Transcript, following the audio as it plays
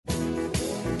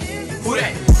Who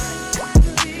that?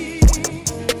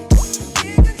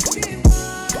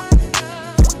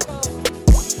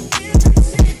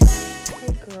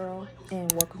 Hey girl,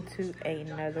 and welcome to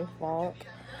another vlog.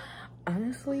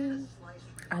 Honestly,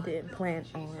 I didn't plan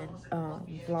on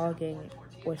vlogging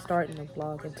or starting the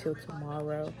vlog until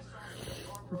tomorrow,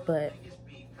 but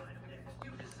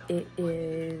it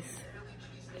is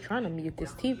trying to mute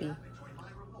this TV.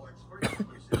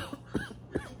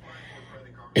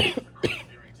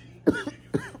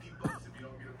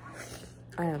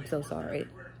 I am so sorry.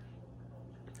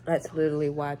 That's literally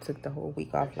why I took the whole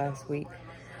week off last week.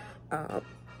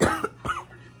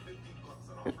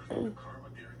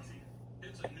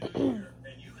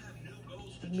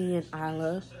 Me and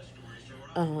Isla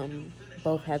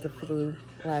both had the flu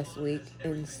last week,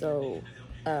 and so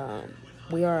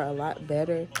we are a lot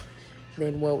better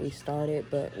than what we started,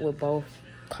 but we're both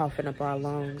coughing up our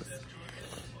lungs.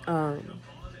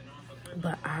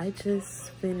 But I just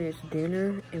finished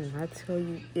dinner, and when I tell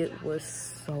you, it was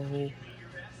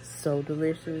so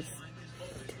delicious.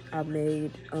 I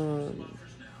made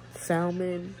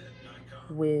salmon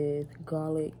with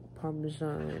garlic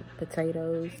parmesan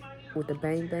potatoes with the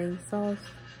bang bang sauce.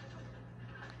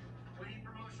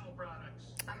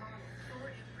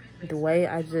 The way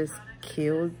I just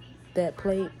killed that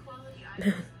plate,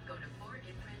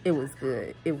 it was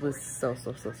good. It was so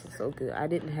good. I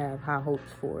didn't have high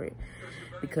hopes for it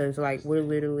because, like, we're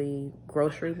literally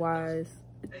grocery wise,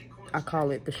 I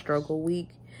call it the struggle week.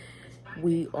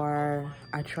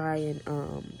 I try and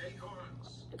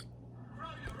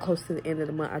close to the end of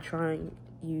the month, I try and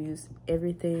use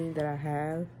everything that I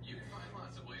have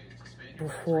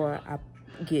before I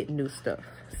get new stuff.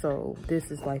 So this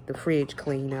is like the fridge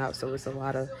clean out, so it's a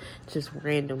lot of just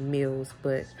random meals,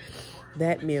 but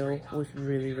that meal was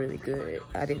really good.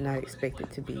 I did not expect it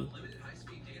to be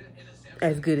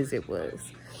as good as it was.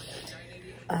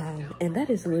 And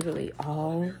that is literally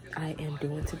all I am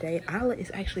doing today. Isla is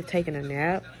actually taking a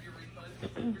nap.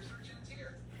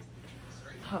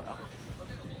 Hold on.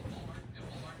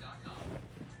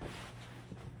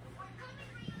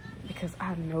 Because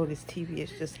I know this TV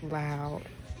is just loud.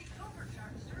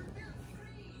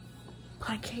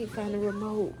 I can't find the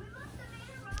remote.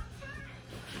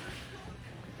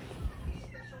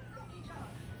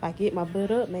 If I get my butt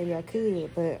up, maybe I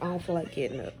could, but I don't feel like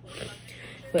getting up.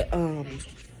 But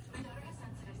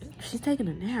she's taking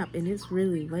a nap, and it's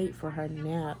really late for her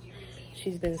nap.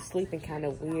 She's been sleeping kind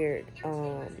of weird.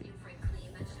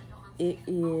 It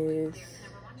is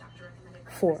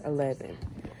 4:11,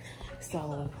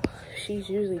 so she's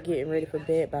usually getting ready for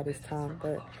bed by this time,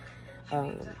 but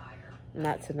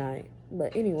not tonight.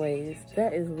 But anyways,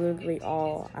 that is literally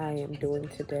all I am doing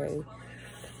today.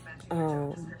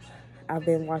 I've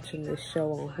been watching this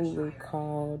show on Hulu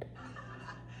called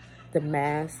The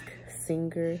Masked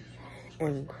Singer,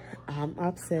 and I'm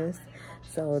obsessed.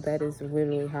 So that is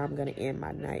literally how I'm gonna end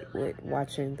my night, with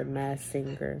watching The Masked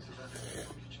Singer.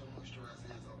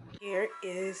 Here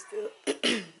is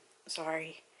the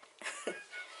sorry.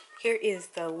 Here is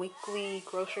the weekly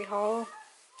grocery haul.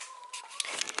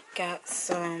 Got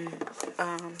some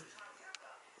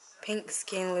pink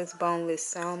skinless boneless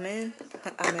salmon.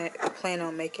 I plan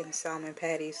on making salmon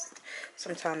patties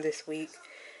sometime this week.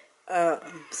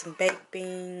 Some baked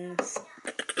beans,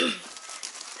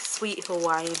 sweet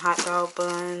Hawaiian hot dog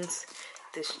buns,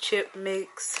 this chip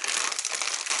mix,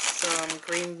 some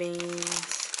green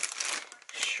beans,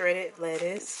 shredded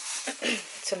lettuce,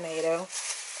 tomato,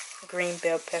 green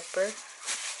bell pepper,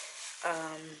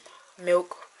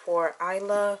 milk for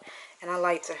Isla, and I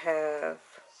like to have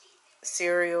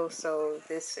cereal, so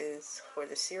this is for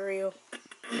the cereal.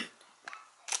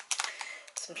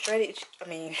 Some shredded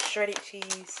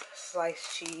cheese,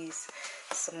 sliced cheese,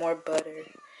 some more butter.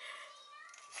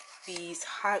 These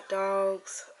hot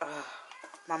dogs,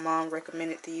 my mom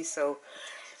recommended these, so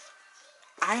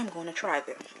I am going to try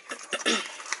them.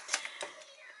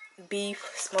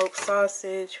 Beef, smoked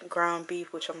sausage, ground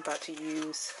beef, which I'm about to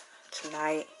use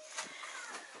tonight.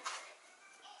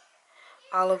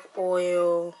 Olive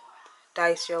oil,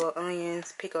 diced yellow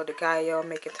onions, pico de gallo. I'm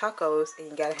making tacos, and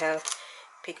you gotta have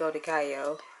pico de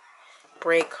gallo.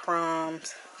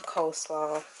 Breadcrumbs,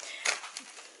 coleslaw,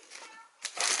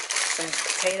 some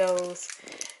potatoes,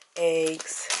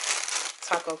 eggs,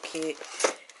 taco kit,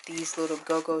 these little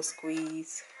go-go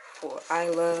squeeze for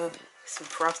Isla, some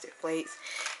frosted flakes.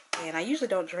 And I usually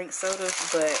don't drink sodas,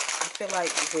 but I feel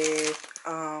like with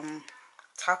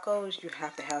tacos, you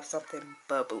have to have something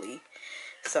bubbly.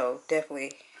 So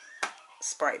definitely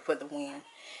Sprite for the win.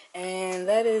 And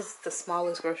that is the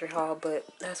smallest grocery haul, but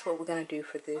that's what we're going to do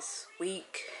for this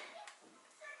week.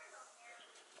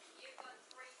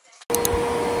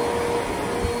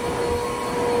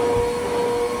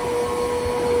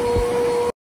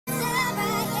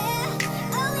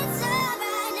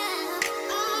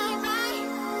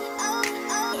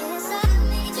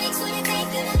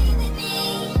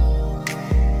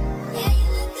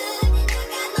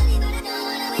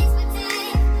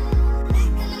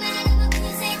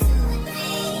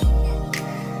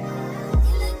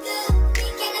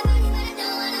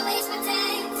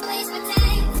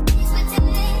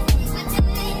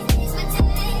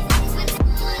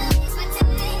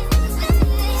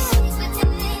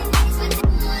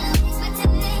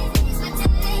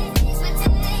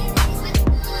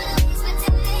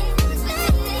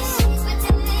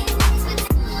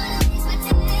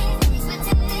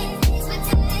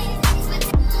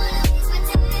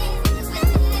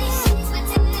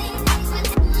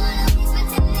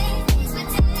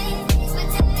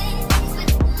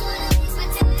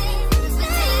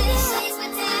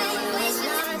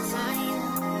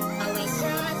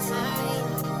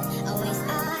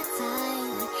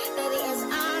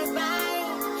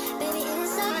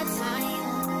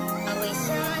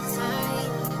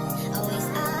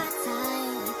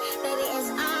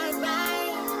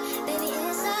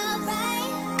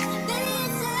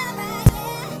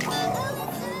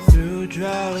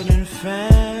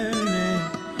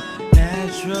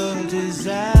 natural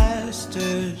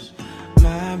disasters.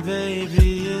 My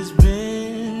baby has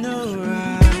been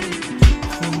around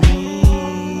for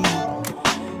me.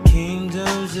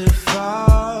 Kingdoms are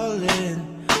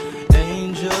falling,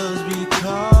 angels be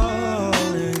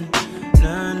calling.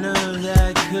 None of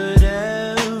that could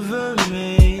ever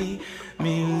make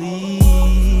me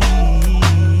leave.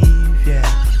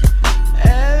 Yeah.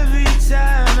 Every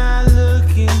time I look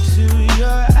into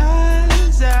your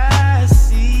eyes, I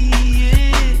see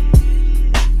it.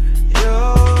 You're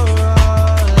all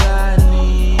I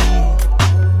need.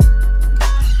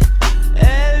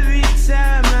 Every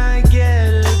time I get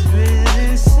a bit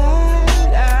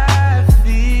inside, I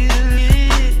feel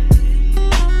it.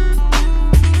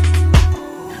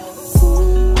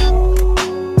 Ooh,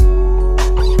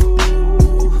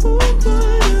 who would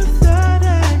have thought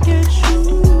I'd get you?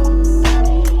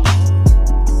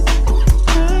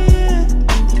 Oh yeah,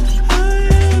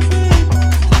 baby.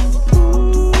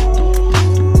 Ooh,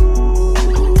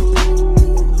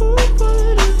 who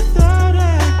would have thought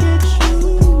I'd get you?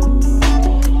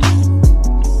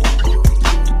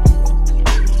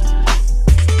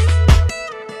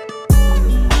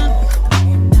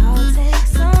 And I'll take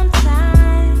some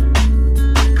time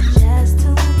just to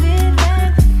be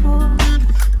thankful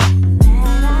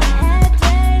that I had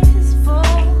days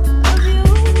full of you.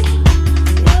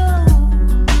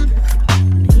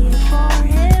 Before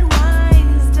it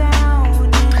winds down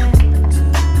into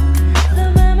the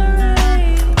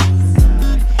memories,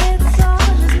 it's all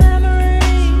just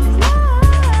memories.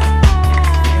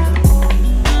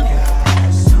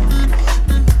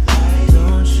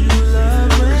 Don't you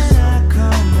love when I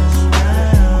come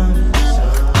around?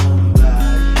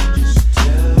 Somebody just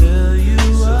fill you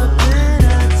up and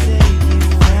I take you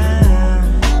down.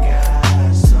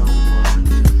 Got someone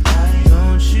tonight.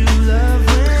 Don't you love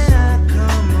when I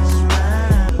come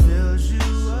around? Build you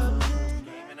up.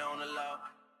 Screaming on the low.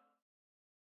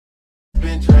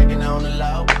 Been drinking on the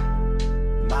low,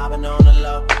 mobbing on the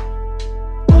low,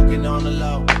 walking on the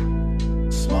low,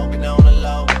 smoking on the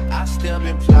low. I still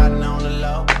been plotting on the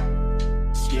low,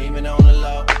 scheming on the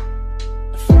low.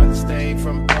 The furthest thing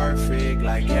from perfect,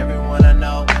 like everyone I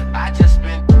know. I just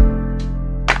been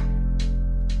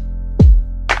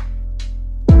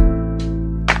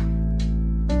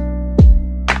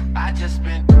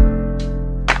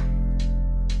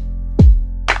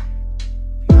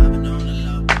mobbing on the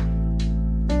low.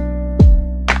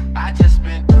 I just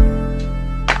been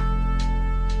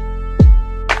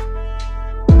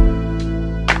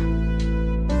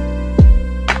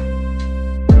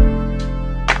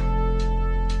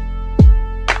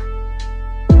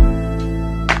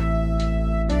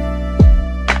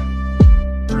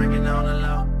drinking on the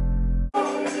low.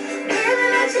 Baby,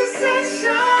 let your sun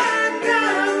shine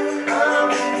down on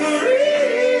me.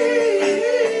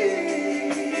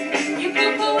 You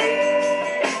can know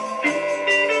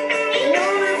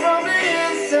me from the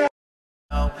inside.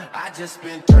 Oh, I just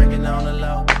been drinking on the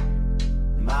low,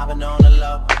 mobbing on the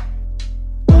low,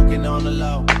 walking on the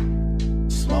low,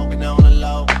 smoking on the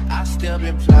low. I still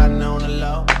been plotting on the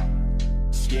low,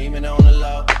 scheming on the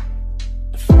low.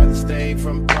 The furthest thing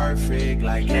from perfect,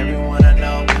 like everyone I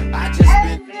know. I just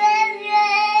been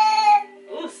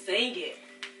Ooh, sing it.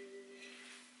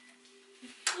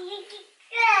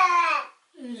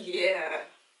 Yeah.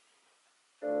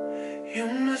 You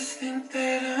must think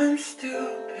that I'm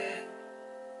stupid.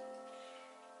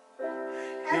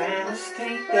 You must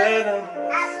think that I'm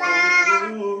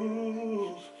a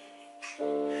fool.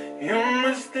 You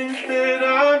must think that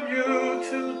I'm you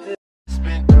today.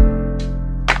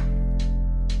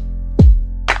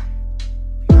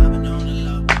 Mobbing on the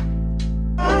low.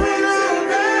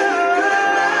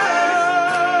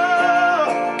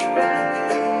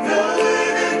 Knowing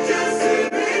that you see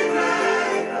me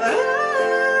cry.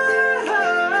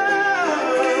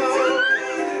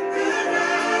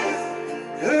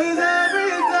 Cause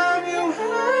every time you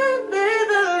hurt me,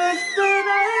 the less that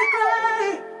I cry.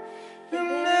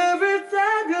 And every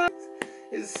time you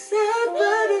it's sad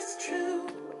but it's true.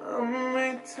 I'm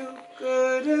way too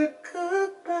good at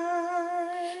goodbye.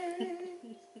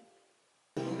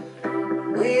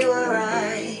 We were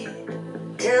right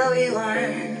till we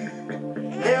weren't.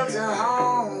 Built a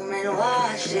home and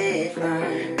watched it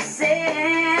burn.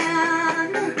 Sitting,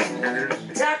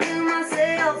 talking to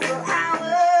myself for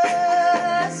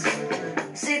hours.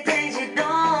 See things you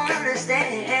don't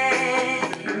understand.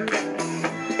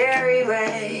 Cherry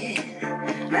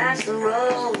red, match the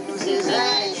roses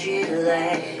that you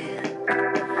laid.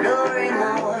 No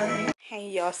remorse. Hey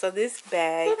y'all, so this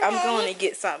bag, I'm going to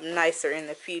get something nicer in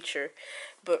the future.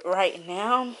 But right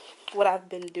now, what I've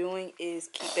been doing is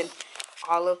keeping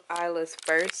all of Isla's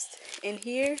first in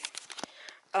here.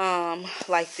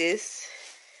 Like this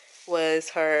was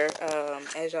her,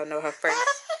 as y'all know, her first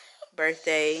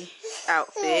birthday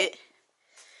outfit.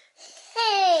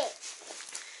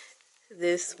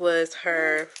 This was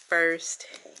her first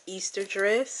Easter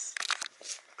dress.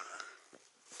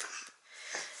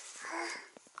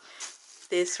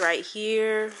 This right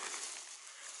here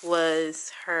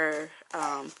was her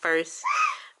first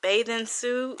bathing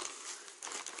suit.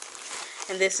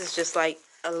 And this is just like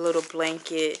a little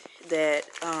blanket that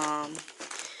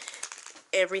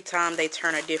every time they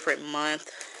turn a different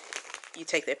month, you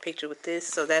take that picture with this.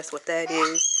 So that's what that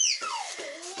is.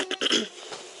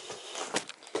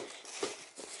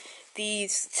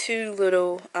 These two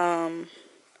little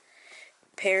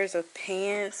pairs of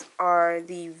pants are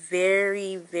the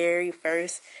very, very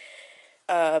first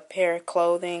pair of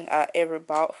clothing I ever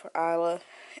bought for Isla.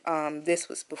 This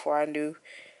was before I knew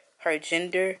her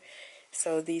gender.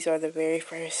 So these are the very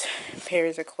first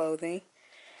pairs of clothing.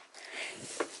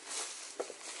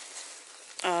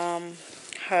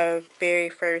 Her very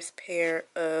first pair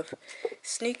of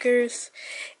sneakers.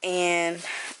 And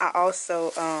I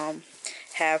also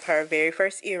have her very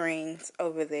first earrings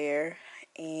over there.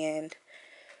 And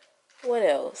what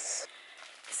else?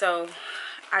 So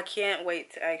I can't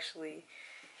wait to actually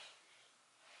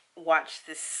watch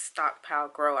this stockpile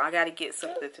grow. I gotta get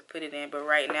something to put it in, but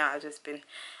right now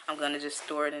I'm gonna just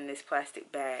store it in this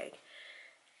plastic bag.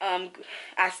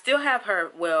 I still have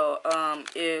her, well,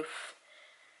 if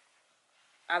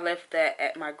I left that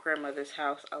at my grandmother's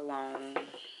house alone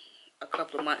a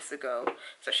couple of months ago,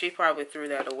 so she probably threw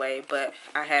that away, but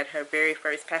I had her very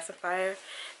first pacifier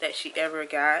that she ever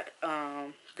got,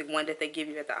 the one that they give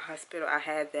you at the hospital. I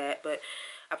had that, but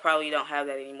I probably don't have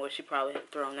that anymore. She probably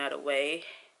had thrown that away.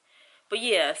 But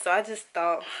yeah, so I just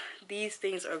thought these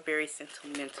things are very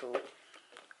sentimental.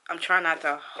 I'm trying not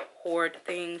to hoard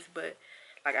things, but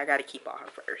like I gotta keep all her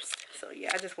first. So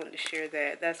yeah, I just wanted to share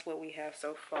that. That's what we have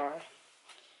so far.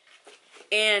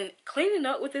 And cleaning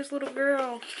up with this little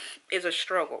girl is a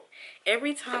struggle.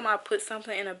 Every time I put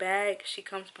something in a bag, she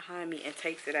comes behind me and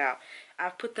takes it out.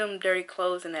 I've put them dirty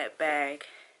clothes in that bag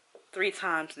 3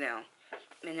 times now.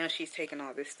 And now she's taking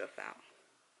all this stuff out.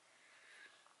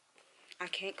 I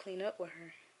can't clean up with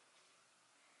her.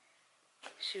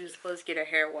 She was supposed to get her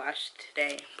hair washed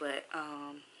today, but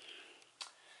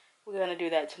we're gonna do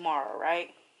that tomorrow,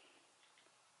 right?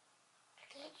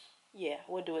 Yeah,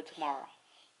 we'll do it tomorrow.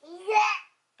 Yeah.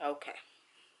 Okay.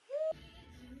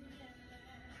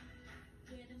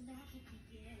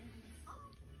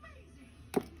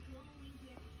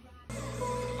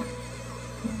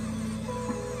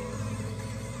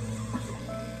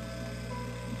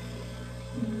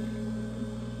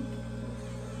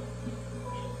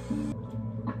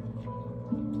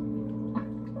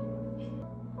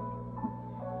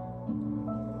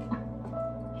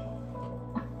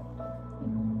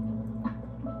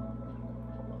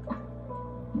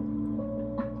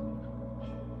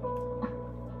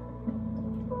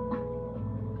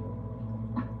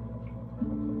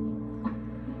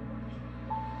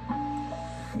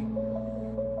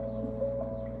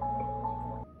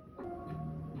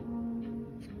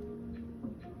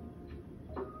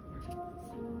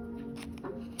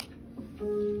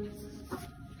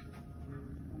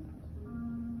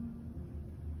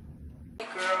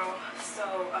 Girl, so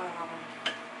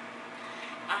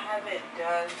I haven't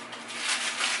done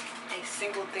a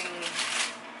single thing.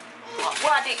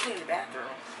 Well, I did clean the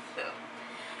bathroom, so,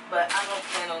 but I don't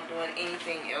plan on doing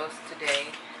anything else today.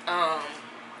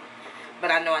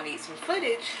 But I know I need some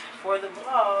footage for the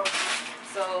vlog,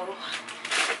 so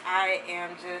I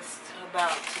am just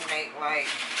about to make like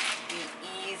the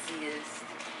easiest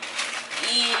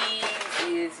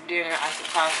dinner I could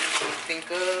possibly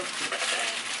think of.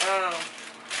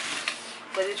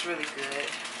 But it's really good.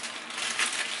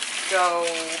 So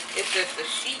it's just a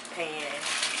sheet pan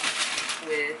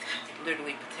with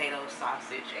literally potatoes,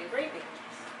 sausage, and gravy.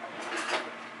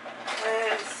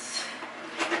 Because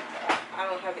I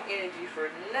don't have the energy for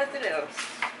nothing else.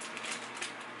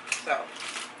 So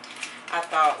I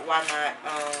thought, why not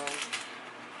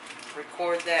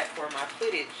record that for my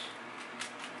footage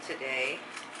today.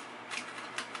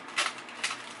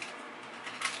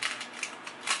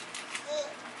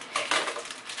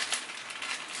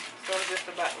 So I'm just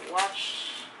about to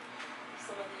wash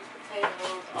some of these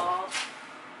potatoes off.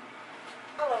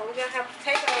 Oh, we're gonna have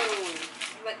potatoes.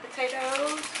 You like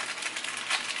potatoes?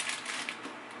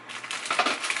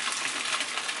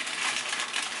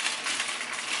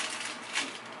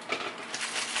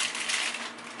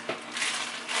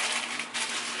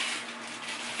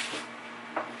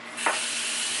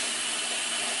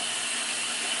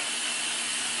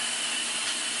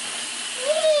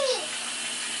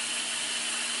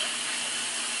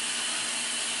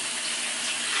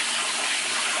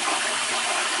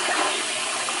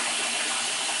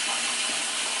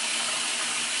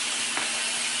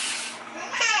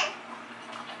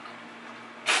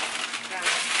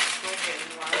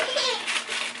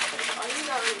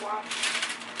 already washed?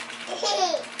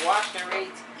 Washed and ready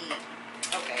to eat.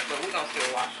 Okay, but we're gonna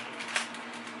still wash them.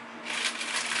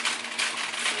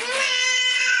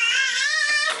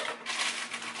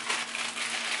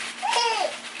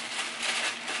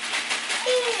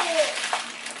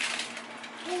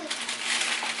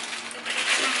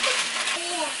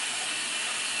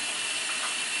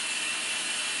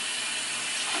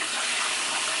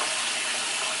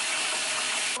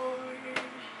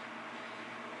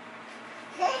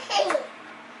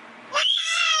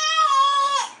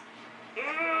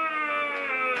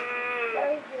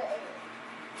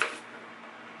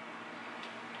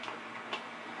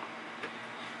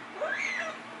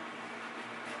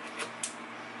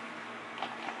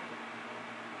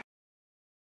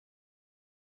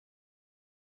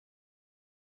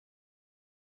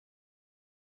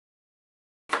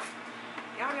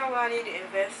 Y'all know what I need to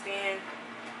invest in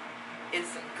is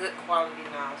some good quality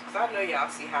knives. Because I know y'all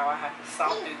see how I have to saw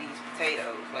through these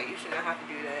potatoes. Like, you should not have to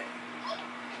do that.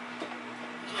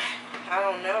 I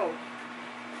don't know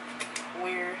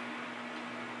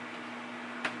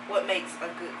what makes a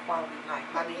good quality knife.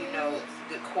 How do you know it's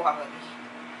good quality?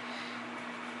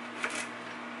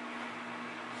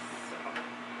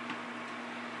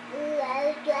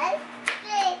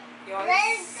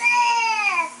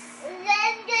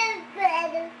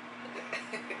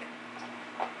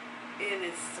 It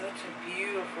is such a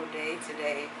beautiful day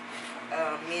today.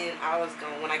 Me and I was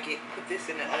going, when I put this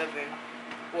in the oven,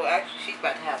 well actually she's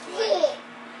about to have lunch.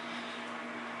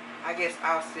 I guess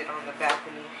I'll sit on the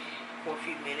balcony for a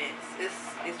few minutes.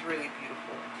 It's really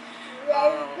beautiful.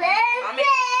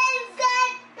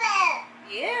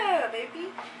 Yeah,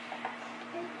 baby.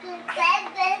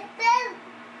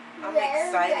 I'm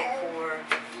excited for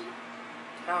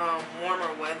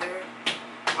warmer weather.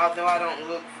 Although I don't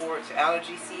look forward to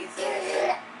allergy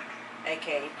season,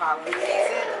 aka pollen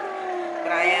season,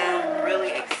 but I am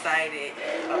really excited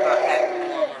about having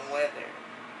warmer weather.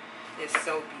 It's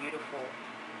so beautiful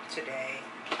today.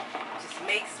 It just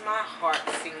makes my heart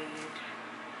sing.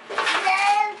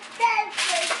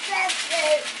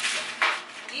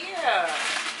 Yeah.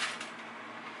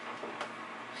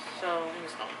 So I'm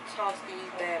just gonna toss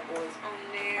these bad boys on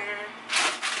there.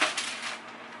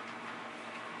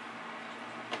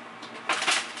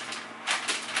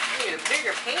 I need a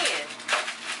bigger pan.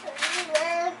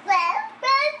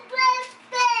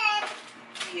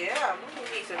 Yeah, I'm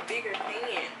gonna need some bigger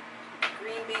pan.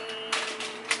 Green beans.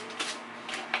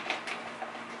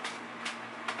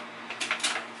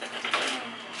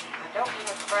 I don't want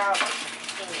to crowd the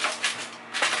pan.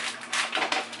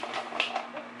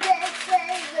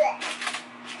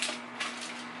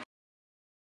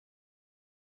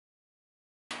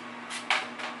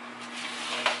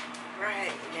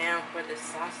 Right, now for the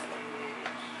sausage.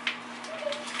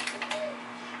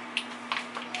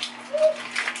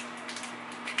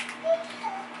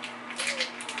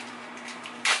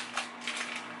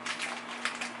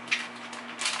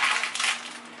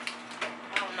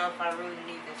 I don't know if I really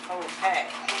need this whole pack.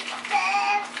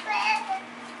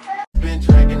 Been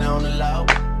drinking on the low,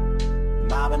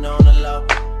 mobbing on the low,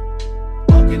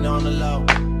 walking on the low,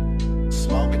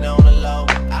 smoking on the low.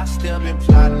 I still been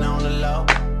plotting on the low,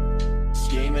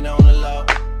 scheming on the low.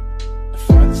 The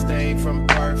furthest thing from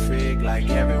perfect, like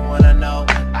everyone I know.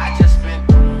 I just been.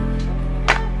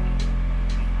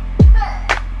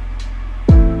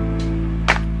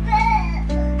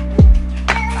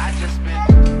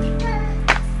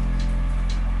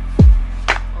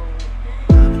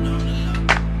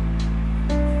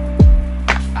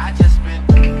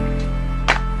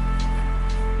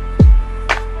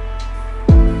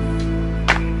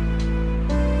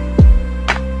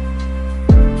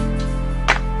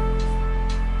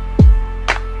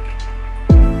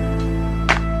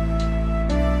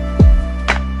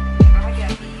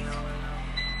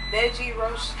 Veggie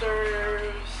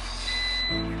roasters,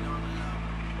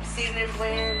 seasoning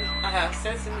blend. I have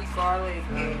sesame, garlic,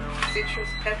 and citrus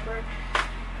pepper.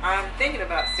 I'm thinking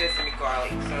about sesame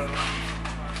garlic, so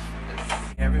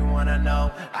Everyone I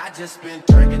know, I just been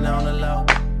drinking on the low,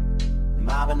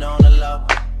 mobbing on the low,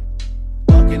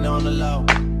 walking on the low,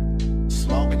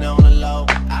 smoking on the low.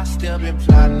 I still been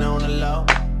plotting on the low,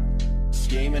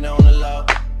 scheming on the low.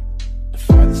 The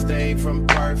furthest thing from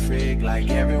perfect, like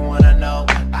everyone I know.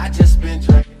 I just been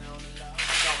drinking on the low.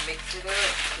 gonna mix it up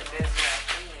the best way I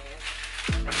can.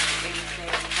 Anything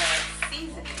has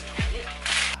seasoning on it.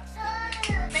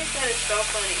 I think that is so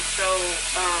funny. So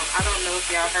I don't know if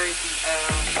y'all heard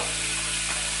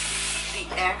the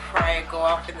air fryer go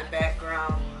off in the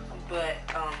background, but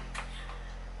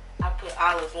I put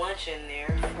Olive's lunch in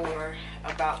there for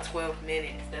about 12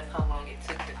 minutes. That's how long it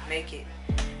took to make it.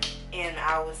 And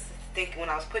I was thinking, when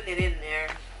I was putting it in there,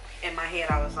 in my head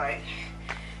I was like,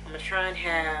 I'm gonna try and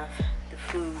have the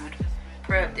food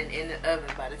prepped and in the oven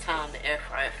by the time the air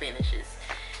fryer finishes.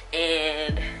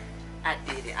 And I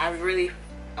did it. I really,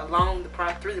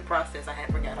 through the process, I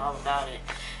had forgot all about it.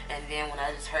 And then when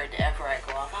I just heard the air fryer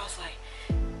go off, I was like,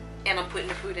 and I'm putting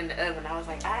the food in the oven, I was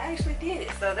like, I actually did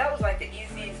it. So that was like the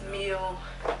easiest meal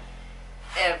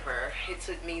ever. It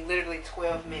took me literally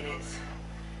 12 minutes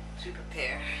to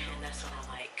prepare, and that's what I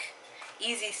like.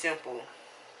 Easy, simple.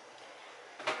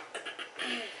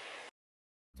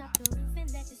 Drop the roof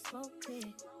and let the smoke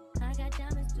clear. I got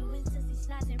diamonds doing sissy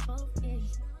slides in both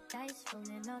ears. Dice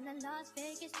rolling on the Las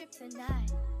Vegas strip tonight.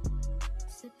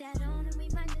 Slip that on and we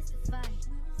might miss the fight.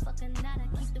 Fuck a night, I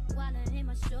keep the wallet in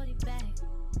my shorty bag.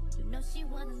 You know she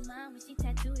wanna mine when she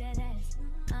tattoo that ass.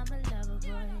 I'm a lover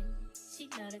boy, she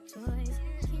love the toys.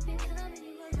 Keep it coming,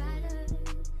 you a rider.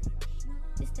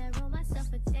 This that roll myself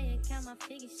a day and count my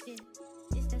figure shit.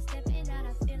 This that stepping out,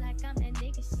 I feel like I'm that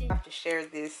nigga shit. I have to share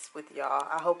this with y'all.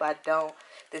 I hope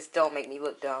this don't make me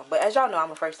look dumb. But as y'all know,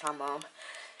 I'm a first time mom.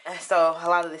 And so a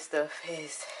lot of this stuff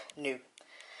is new.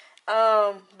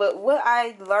 But what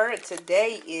I learned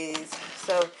today is,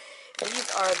 so these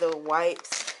are the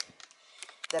wipes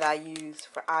that I use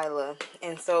for Isla.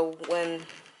 And so when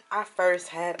I first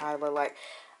had Isla, like,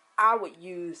 I would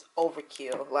use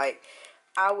overkill. Like,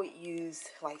 I would use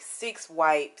like 6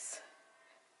 wipes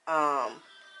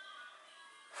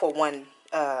for one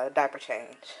diaper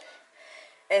change.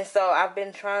 And so I've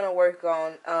been trying to work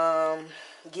on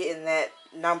getting that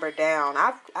number down.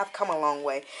 I've come a long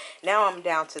way. Now I'm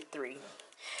down to 3.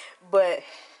 But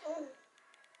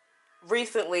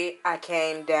recently I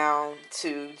came down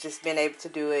to just being able to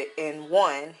do it in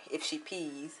 1 if she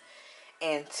pees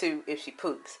and 2 if she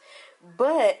poops.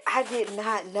 But I did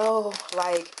not know,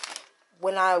 like,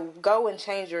 when I go and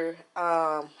change her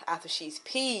after she's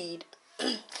peed,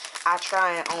 I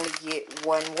try and only get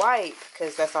 1 wipe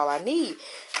because that's all I need.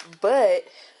 But,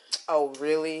 oh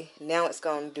really? Now it's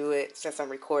going to do it since I'm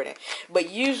recording.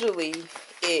 But usually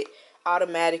it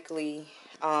automatically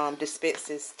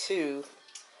dispenses 2.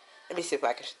 Let me see if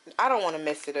I can. I don't want to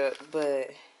mess it up,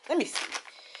 but let me see.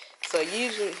 So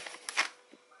usually,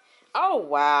 oh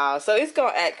wow. So it's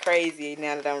going to act crazy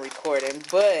now that I'm recording.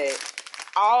 But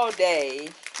all day,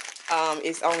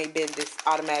 it's only been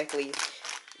automatically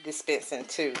dispensing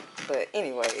 2. But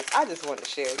anyways, I just wanted to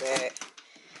share that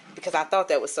because I thought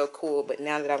that was so cool. But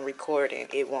now that I'm recording,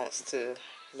 it wants to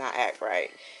not act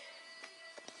right.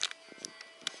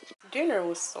 Dinner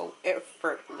was so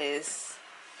effortless,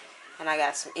 and I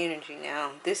got some energy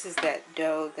now. This is that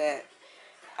dough that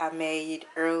I made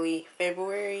early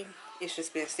February. It's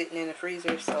just been sitting in the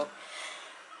freezer, so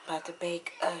I'm about to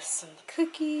bake us some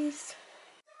cookies.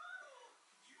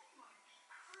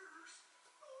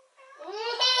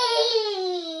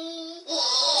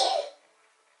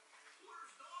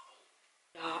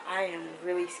 Y'all, I am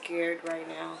really scared right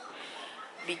now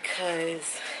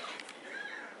because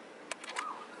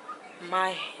my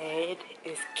head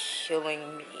is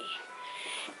killing me.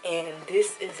 And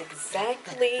this is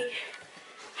exactly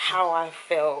how I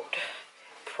felt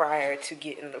prior to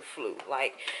getting the flu.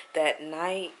 Like, that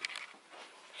night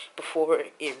before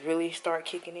it really started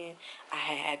kicking in, I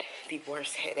had the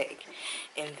worst headache.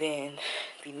 And then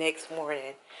the next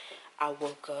morning, I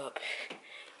woke up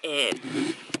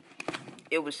and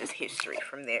it was just history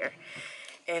from there.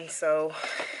 And so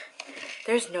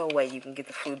there's no way you can get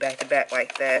the flu back to back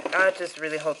like that. I just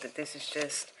really hope that this is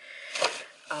just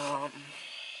a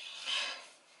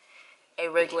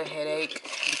regular headache,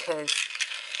 because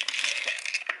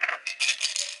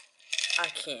I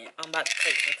can't. I'm about to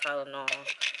take some Tylenol.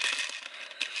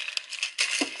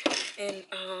 And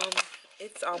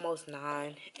it's almost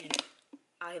 9 and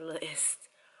Isla is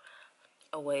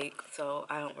awake, so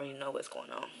I don't really know what's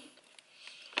going on.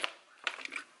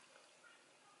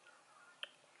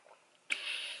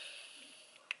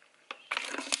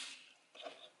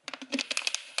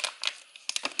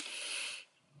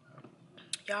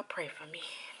 Y'all pray for me,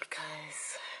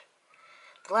 because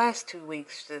the last 2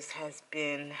 weeks just has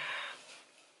been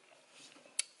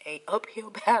a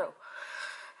uphill battle.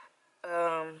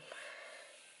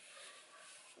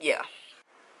 Yeah.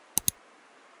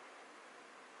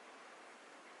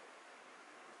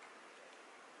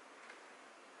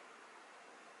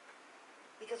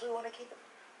 Because we want to keep them.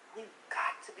 We've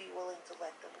got to be willing to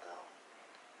let them go.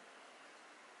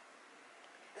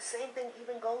 The same thing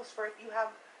even goes for if you have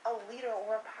a leader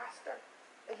or a pastor.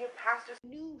 And your pastors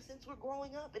knew since we're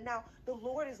growing up, and now the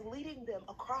Lord is leading them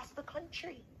across the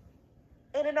country.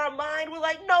 And in our mind, we're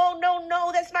like, no,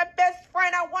 that's my best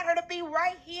friend. I want her to be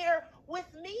right here with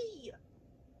me.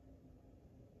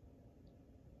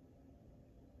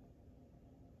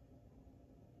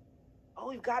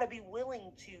 we've got to be willing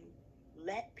to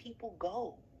let people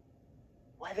go.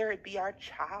 Whether it be our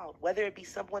child, whether it be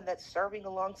someone that's serving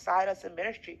alongside us in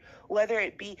ministry, whether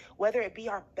it be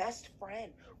our best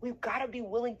friend, we've got to be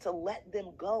willing to let them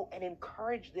go and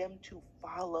encourage them to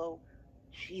follow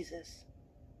Jesus.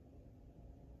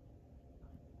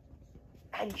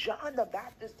 And John the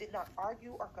Baptist did not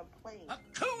argue or complain.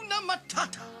 Hakuna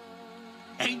Matata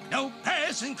ain't no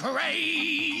passing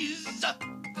craze.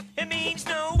 It means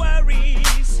no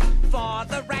worries for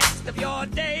the rest of your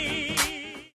days.